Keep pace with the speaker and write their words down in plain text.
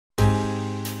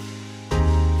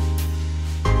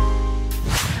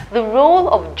The role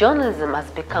of journalism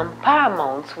has become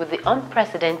paramount with the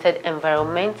unprecedented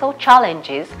environmental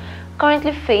challenges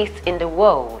currently faced in the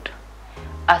world.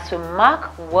 As we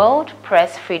mark World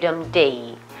Press Freedom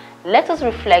Day, let us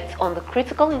reflect on the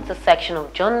critical intersection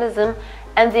of journalism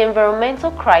and the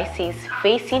environmental crises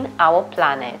facing our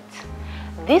planet.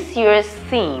 This year's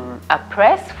theme, A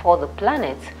Press for the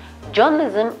Planet,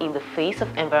 Journalism in the Face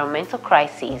of Environmental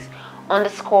Crises,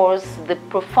 underscores the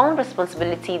profound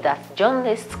responsibility that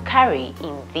journalists carry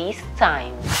in these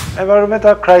times.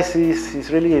 Environmental crisis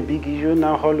is really a big issue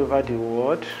now all over the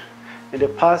world. In the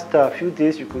past few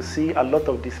days, you could see a lot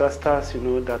of disasters,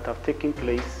 that have taken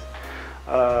place,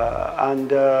 and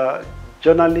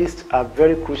journalists are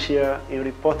very crucial in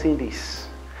reporting this.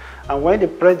 And when the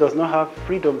press does not have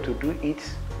freedom to do it,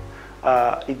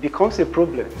 it becomes a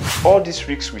problem. All these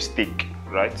risks we take,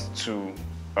 right, to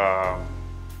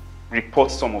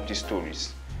report some of these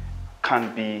stories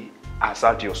can be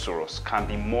hazardous to us, can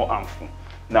be more harmful.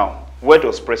 Now, where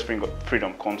does press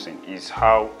freedom comes in is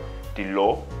how the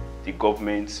law, the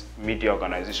government, media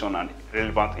organization and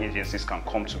relevant agencies can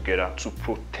come together to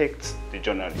protect the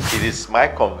journalists. It is my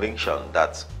conviction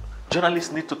that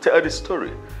journalists need to tell the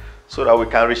story so that we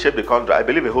can reshape the country. I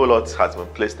believe a whole lot has been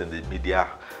placed in the media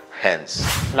hands.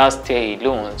 Last year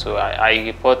alone, I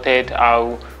reported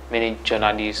how many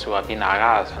journalists who have been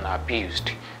harassed and abused,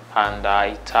 and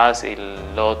it has a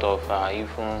lot of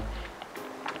even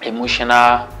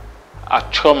emotional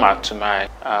trauma to my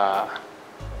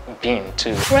being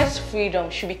too. Press freedom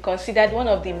should be considered one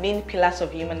of the main pillars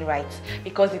of human rights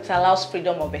because it allows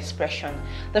freedom of expression.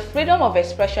 The freedom of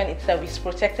expression itself is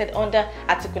protected under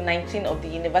Article 19 of the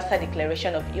Universal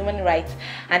Declaration of Human Rights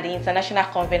and the International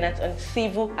Covenant on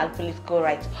Civil and Political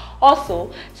Rights.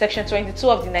 Also, Section 22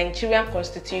 of the Nigerian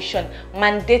Constitution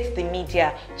mandates the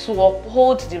media to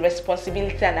uphold the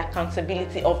responsibility and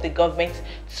accountability of the government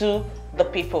to the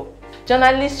people.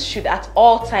 Journalists should at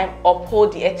all times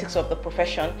uphold the ethics of the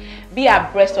profession, be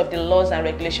abreast of the laws and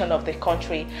regulations of the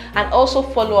country, and also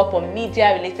follow up on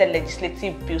media-related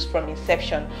legislative bills from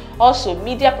inception. Also,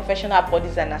 media professional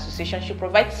bodies and associations should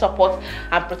provide support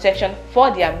and protection for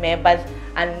their members,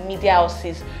 and media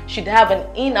houses should have an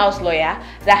in-house lawyer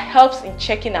that helps in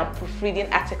checking and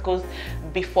proofreading articles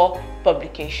before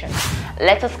publication.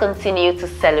 Let us continue to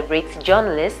celebrate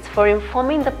journalists for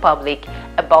informing the public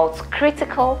about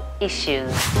critical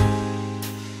issues.